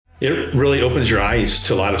it really opens your eyes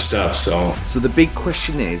to a lot of stuff. So the big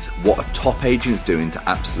question is, what are top agents doing to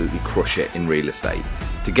absolutely crush it in real estate?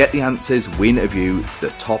 To get the answers, we interview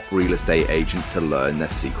the top real estate agents to learn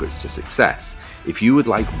their secrets to success. If you would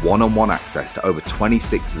like one-on-one access to over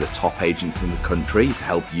 26 of the top agents in the country to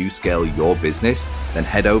help you scale your business, then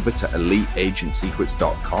head over to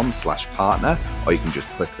eliteagentsecrets.com/partner, or you can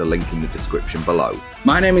just click the link in the description below.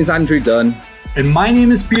 My name is Andrew Dunn. And my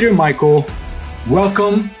name is Peter Michael.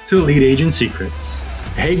 Welcome to Elite Agent Secrets.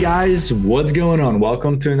 Hey guys, what's going on?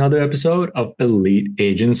 Welcome to another episode of Elite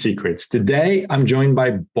Agent Secrets. Today, I'm joined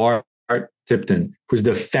by Bart Tipton, who's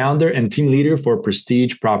the founder and team leader for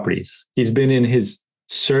Prestige Properties. He's been in his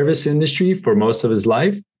service industry for most of his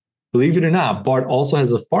life. Believe it or not, Bart also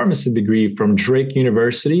has a pharmacy degree from Drake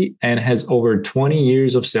University and has over 20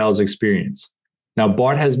 years of sales experience. Now,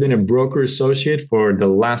 Bart has been a broker associate for the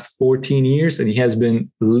last 14 years, and he has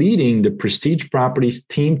been leading the Prestige Properties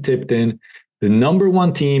Team Tipton, the number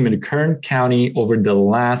one team in the Kern County over the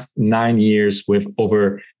last 9 years with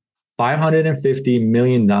over $550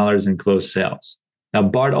 million in closed sales. Now,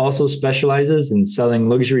 Bart also specializes in selling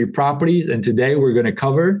luxury properties, and today we're going to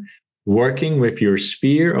cover working with your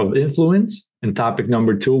sphere of influence. And topic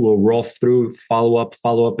number 2, we'll roll through follow-up,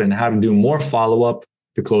 and how to do more follow-up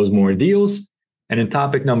to close more deals. And in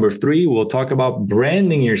topic number 3, we'll talk about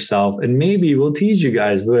branding yourself, and maybe we'll tease you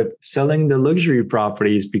guys with selling the luxury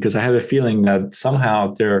properties because I have a feeling that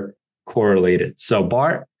somehow they're correlated. So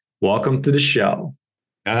Bart, welcome to the show.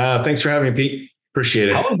 Thanks for having me, Pete. Appreciate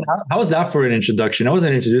it. How was that for an introduction? I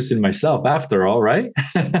wasn't introducing myself after all, right?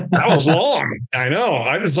 That was long. I know.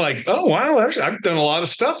 I was like, oh, wow, I've done a lot of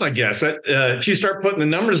stuff, I guess. If you start putting the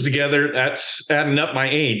numbers together, that's adding up my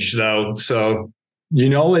age, though. So... You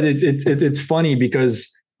know, it's funny because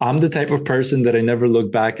I'm the type of person that I never look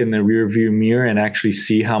back in the rearview mirror and actually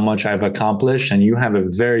see how much I've accomplished. And you have a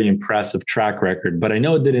very impressive track record, but I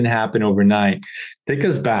know it didn't happen overnight. Take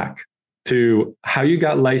us back to how you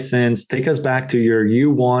got licensed. Take us back to your year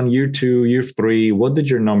 1, year 2, year 3. What did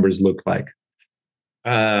your numbers look like?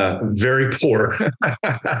 Very poor.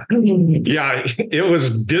 Yeah, it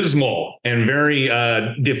was dismal and very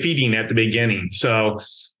defeating at the beginning. So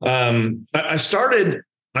I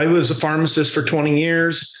was a pharmacist for 20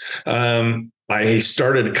 years. I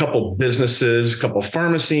started a couple businesses, a couple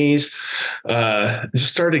pharmacies, just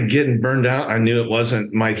started getting burned out. I knew it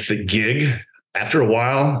wasn't the gig. After a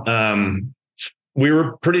while, we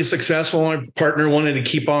were pretty successful. My partner wanted to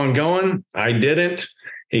keep on going. I didn't.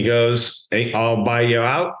 He goes, hey, I'll buy you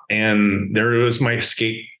out. And there was my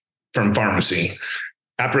escape from pharmacy.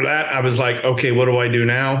 After that, I was like, okay, what do I do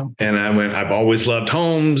now? And I went, I've always loved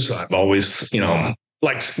homes. I've always,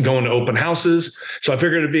 liked going to open houses. So I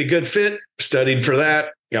figured it'd be a good fit, studied for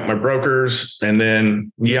that, got my brokers, and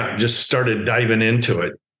then, just started diving into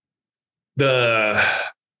it. The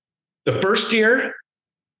first year,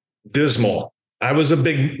 dismal. I was a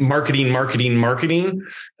big marketing. You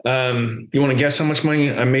want to guess how much money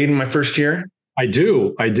I made in my first year? I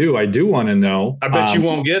do want to know. I bet you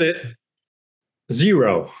won't get it.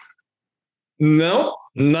 0. No,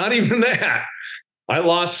 not even that. I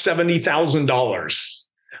lost $70,000.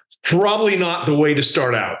 Probably not the way to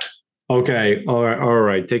start out. Okay. All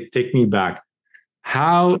right. Take me back.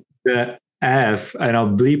 How the F, and I'll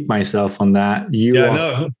bleep myself on that. You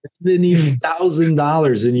lost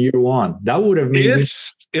 $70,000 in year 1. That would have made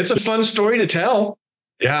it's a fun story to tell.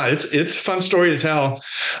 Yeah, it's a fun story to tell.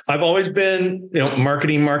 I've always been,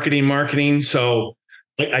 marketing. So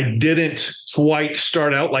I didn't quite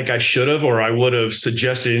start out like I should have, or I would have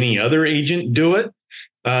suggested any other agent do it.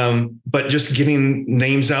 But just getting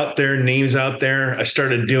names out there. I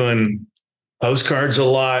started doing postcards a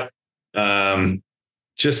lot.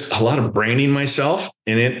 Just a lot of branding myself,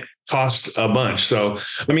 and it cost a bunch. So,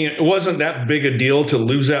 it wasn't that big a deal to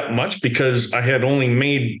lose that much because I had only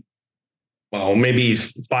made, maybe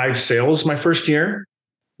 5 sales my first year.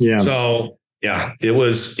 Yeah. So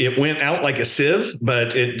it went out like a sieve,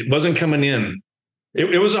 but it wasn't coming in.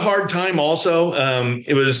 It was a hard time also.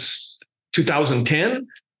 It was 2010.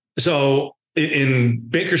 So in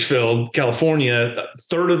Bakersfield, California, a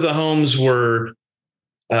third of the homes were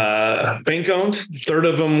bank owned, a third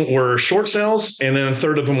of them were short sales, and then a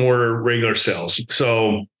third of them were regular sales.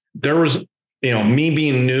 So there was, me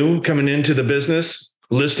being new coming into the business,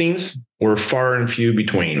 listings were far and few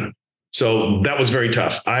between. So that was very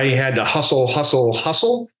tough. I had to hustle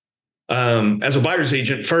as a buyer's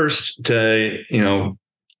agent first to,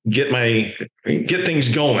 get things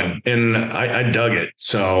going, and I dug it.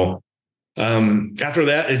 So after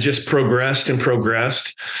that, it just progressed.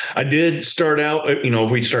 I did start out,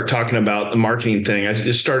 if we start talking about the marketing thing, I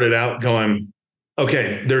just started out going,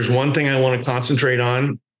 okay, there's one thing I want to concentrate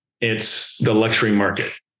on. It's the luxury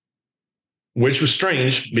market, which was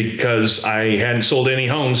strange because I hadn't sold any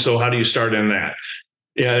homes. So how do you start in that?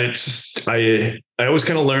 Yeah, I always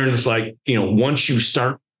kind of learned it's like, once you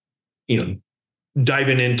start,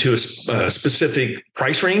 diving into a specific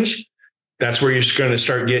price range, that's where you're going to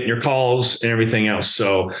start getting your calls and everything else.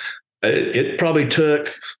 So it probably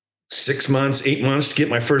took 6 months, 8 months to get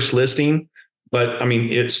my first listing. But I mean,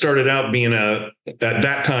 it started out being at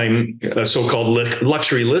that time, a so-called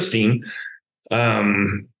luxury listing.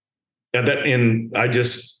 And I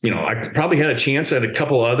just, I probably had a chance at a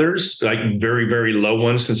couple others, like very, very low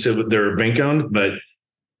ones since they're bank owned. But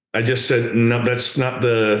I just said, no, that's not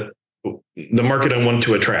the market I want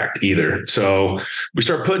to attract either. So we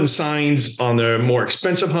start putting signs on the more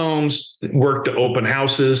expensive homes, work the open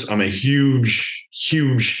houses. I'm a huge,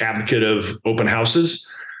 huge advocate of open houses.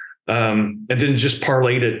 And then just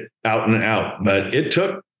parlayed it out and out. But it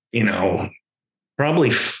took,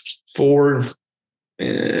 probably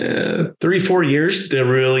 3-4 years to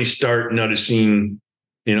really start noticing,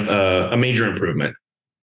 a major improvement.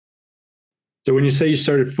 So when you say you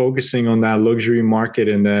started focusing on that luxury market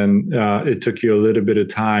and then it took you a little bit of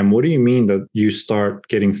time, what do you mean that you start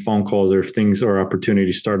getting phone calls or things or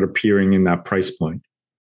opportunities start appearing in that price point?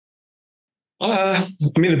 I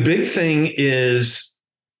mean, the big thing is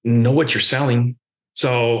know what you're selling.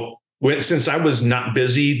 So since I was not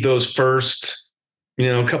busy those first,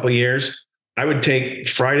 couple of years, I would take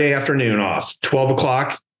Friday afternoon off, 12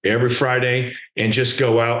 o'clock every Friday, and just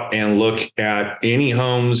go out and look at any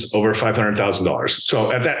homes over $500,000.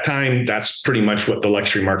 So at that time, that's pretty much what the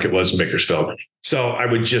luxury market was in Bakersfield. So I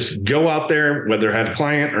would just go out there, whether I had a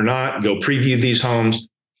client or not, go preview these homes.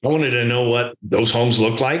 I wanted to know what those homes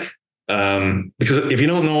look like. Because if you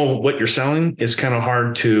don't know what you're selling, it's kind of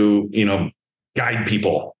hard to, guide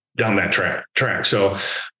people down that track. So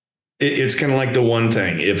it's kind of like the one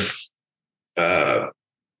thing. If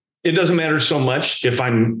it doesn't matter so much if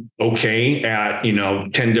I'm okay at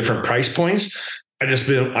 10 different price points. I just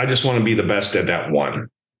want to be the best at that one.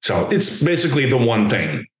 So it's basically the one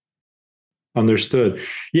thing. Understood.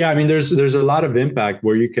 Yeah, I mean, there's a lot of impact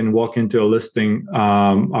where you can walk into a listing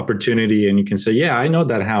opportunity and you can say, yeah, I know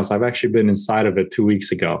that house. I've actually been inside of it 2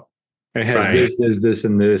 weeks ago. It has this,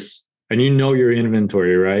 and this. And your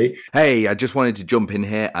inventory, right? Hey, I just wanted to jump in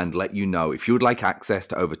here and let you know if you would like access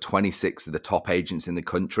to over 26 of the top agents in the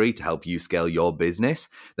country to help you scale your business,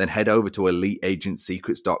 then head over to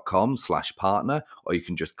eliteagentsecrets.com/partner, or you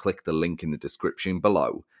can just click the link in the description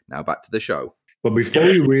below. Now back to the show. But before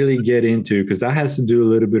we really get into, because that has to do a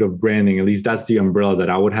little bit of branding, at least that's the umbrella that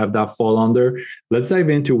I would have that fall under. Let's dive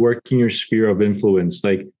into working your sphere of influence.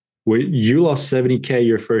 Like, you lost $70K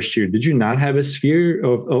your first year. Did you not have a sphere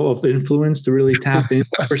of influence to really tap in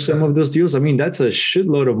for some of those deals? I mean, that's a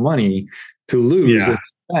shitload of money to lose and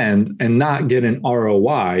spend and not get an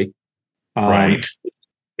ROI. Right.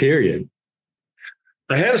 Period.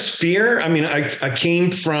 I had a sphere. I mean, I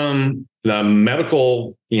came from the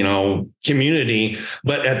medical, community,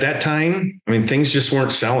 but at that time, I mean, things just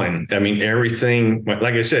weren't selling. I mean, everything,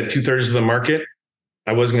 like I said, 2/3 of the market,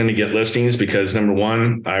 I wasn't going to get listings because number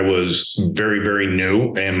one, I was very, very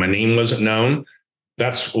new and my name wasn't known.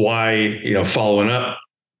 That's why, following up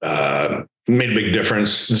made a big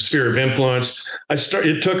difference. The sphere of influence.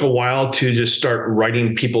 It took a while to just start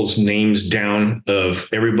writing people's names down of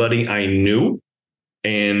everybody I knew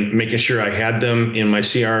and making sure I had them in my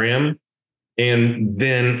CRM. And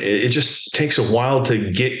then it just takes a while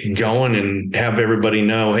to get going and have everybody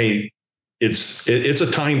know, hey, it's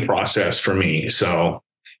a time process for me. So,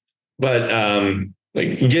 but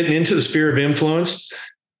like getting into the sphere of influence,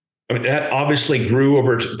 I mean, that obviously grew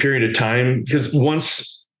over a period of time because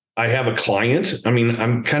once I have a client, I mean,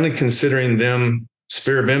 I'm kind of considering them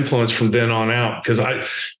sphere of influence from then on out because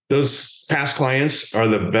those past clients are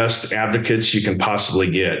the best advocates you can possibly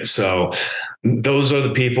get. So those are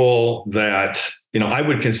the people that, I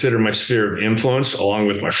would consider my sphere of influence along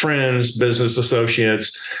with my friends, business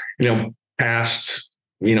associates, past,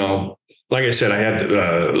 like I said, I had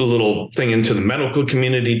a little thing into the medical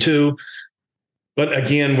community too. But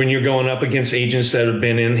again, when you're going up against agents that have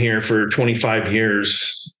been in here for 25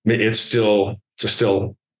 years, it's still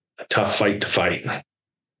a tough fight to fight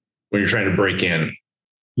when you're trying to break in.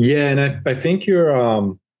 Yeah. And I think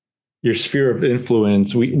your sphere of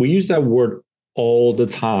influence, we use that word all the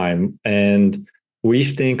time. And we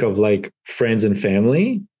think of like friends and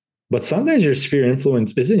family. But sometimes your sphere of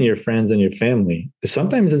influence isn't your friends and your family.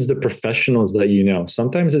 Sometimes it's the professionals that you know.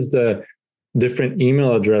 Sometimes it's the different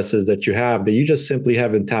email addresses that you have that you just simply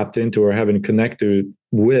haven't tapped into or haven't connected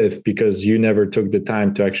with because you never took the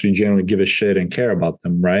time to actually genuinely give a shit and care about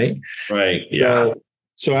them, right? Right. Yeah.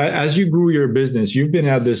 So as you grew your business, you've been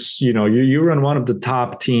at this, you run one of the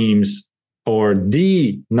top teams or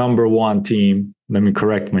the number one team. Let me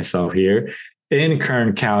correct myself here in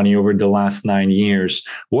Kern County over the last 9 years.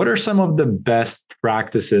 What are some of the best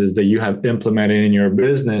practices that you have implemented in your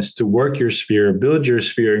business to work your sphere, build your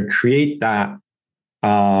sphere, and create that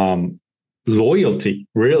loyalty,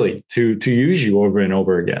 really, to use you over and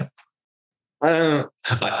over again?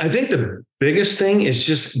 I think the biggest thing is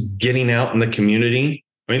just getting out in the community.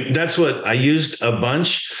 I mean, that's what I used a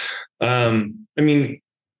bunch.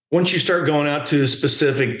 Once you start going out to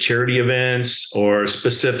specific charity events or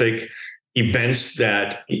specific events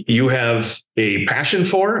that you have a passion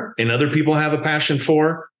for and other people have a passion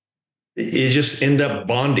for, you just end up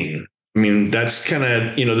bonding. I mean, that's kind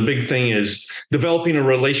of, the big thing is developing a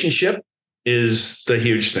relationship is the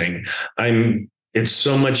huge thing. It's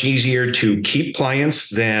so much easier to keep clients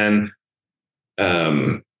than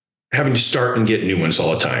having to start and get new ones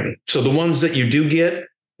all the time. So the ones that you do get,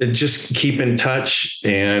 just keep in touch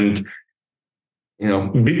and,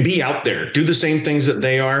 be out there, do the same things that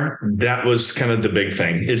they are. That was kind of the big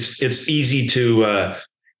thing. It's easy to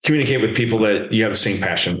communicate with people that you have the same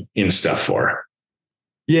passion in stuff for.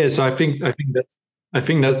 Yeah. So I think that's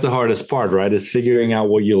the hardest part, right? Is figuring out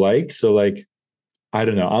what you like. So like, I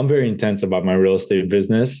don't know, I'm very intense about my real estate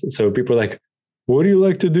business. So people are like, what do you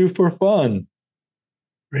like to do for fun?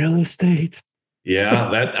 Real estate. Yeah,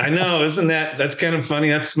 that I know. That's kind of funny.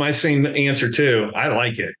 That's my same answer too. I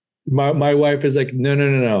like it. My wife is like,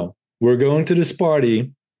 no. We're going to this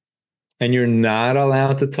party and you're not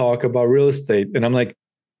allowed to talk about real estate. And I'm like,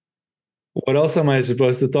 what else am I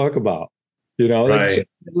supposed to talk about? Right.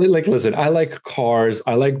 Like, listen, I like cars,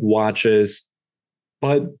 I like watches,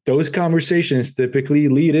 but those conversations typically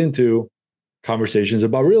lead into conversations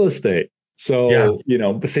about real estate. So,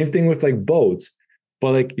 the same thing with like boats.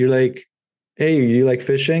 But like, you're like, hey, you like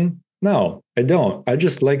fishing? No, I don't. I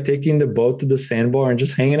just like taking the boat to the sandbar and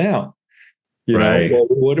just hanging out. Right. Well,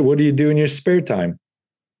 what do you do in your spare time?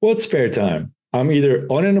 What's spare time? I'm either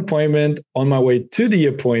on an appointment, on my way to the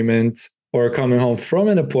appointment, or coming home from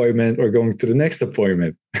an appointment, or going to the next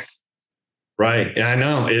appointment. Right. I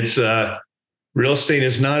know. It's real estate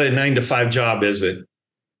is not a 9-to-5 job, is it?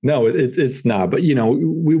 No, it's not. But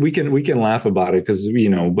we can laugh about it because a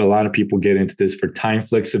lot of people get into this for time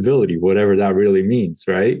flexibility, whatever that really means,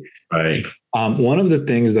 right? Right. One of the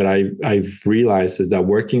things that I've realized is that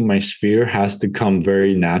working my sphere has to come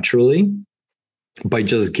very naturally by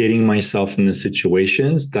just getting myself in the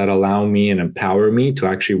situations that allow me and empower me to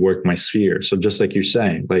actually work my sphere. So just like you're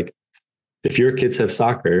saying, like if your kids have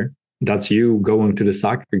soccer, that's you going to the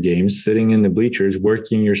soccer games, sitting in the bleachers,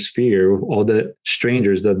 working your sphere with all the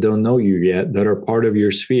strangers that don't know you yet, that are part of your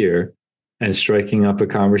sphere, and striking up a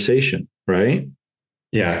conversation, right?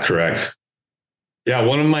 Yeah, correct. Yeah,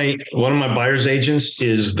 one of my buyer's agents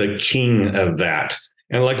is the king of that,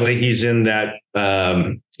 and luckily he's in that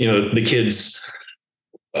the kids'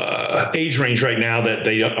 age range right now that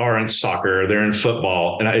they are in soccer, they're in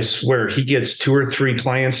football. And I swear he gets 2 or 3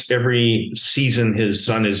 clients every season his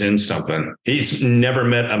son is in something. He's never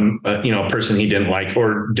met a person he didn't like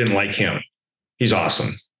or didn't like him. He's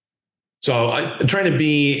awesome. So I'm trying to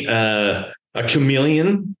be a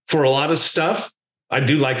chameleon for a lot of stuff. I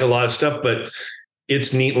do like a lot of stuff, but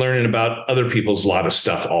it's neat learning about other people's lot of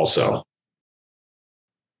stuff also.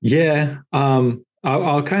 Yeah.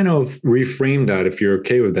 I'll kind of reframe that if you're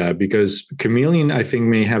okay with that, because chameleon, I think,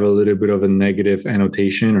 may have a little bit of a negative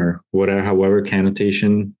annotation or whatever, however,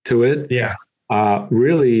 connotation to it. Yeah.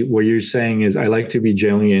 Really, what you're saying is I like to be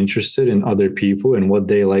genuinely interested in other people and what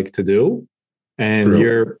they like to do. And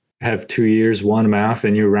you have 2 ears, one mouth,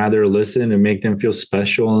 and you rather listen and make them feel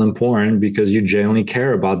special and important because you genuinely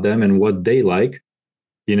care about them and what they like.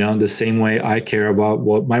 The same way I care about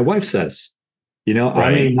what my wife says. Right.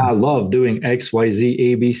 I may not love doing X, Y, Z,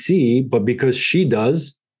 A, B, C, but because she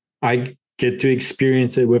does, I get to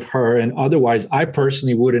experience it with her. And otherwise, I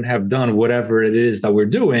personally wouldn't have done whatever it is that we're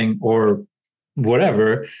doing or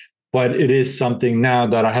whatever. But it is something now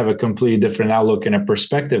that I have a completely different outlook and a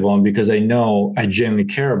perspective on, because I know I genuinely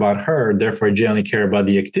care about her. Therefore, I genuinely care about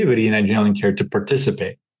the activity and I genuinely care to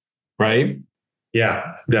participate. Right.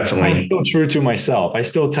 Yeah, definitely. I'm still true to myself. I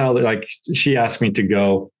still tell her, like, she asked me to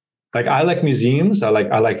go. Like, I like museums, I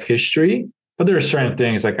like history, but there are certain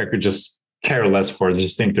things like I could just care less for. I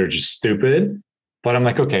just think they're just stupid. But I'm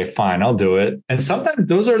like, okay, fine, I'll do it. And sometimes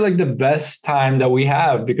those are like the best time that we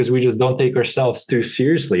have because we just don't take ourselves too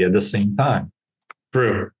seriously at the same time.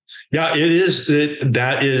 True. Yeah, it is.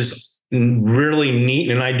 That is really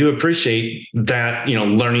neat. And I do appreciate that,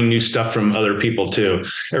 learning new stuff from other people too.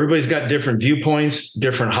 Everybody's got different viewpoints,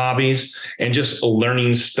 different hobbies, and just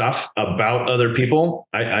learning stuff about other people.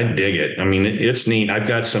 I dig it. I mean, it's neat. I've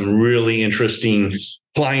got some really interesting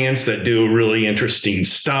clients that do really interesting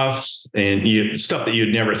stuff and stuff that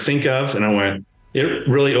you'd never think of. And I went, it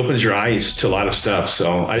really opens your eyes to a lot of stuff.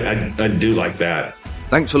 So I do like that.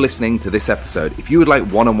 Thanks for listening to this episode. If you would like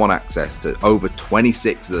one-on-one access to over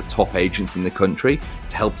 26 of the top agents in the country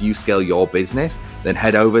to help you scale your business, then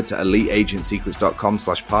head over to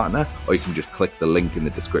eliteagentsecrets.com/partner, or you can just click the link in the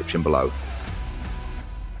description below.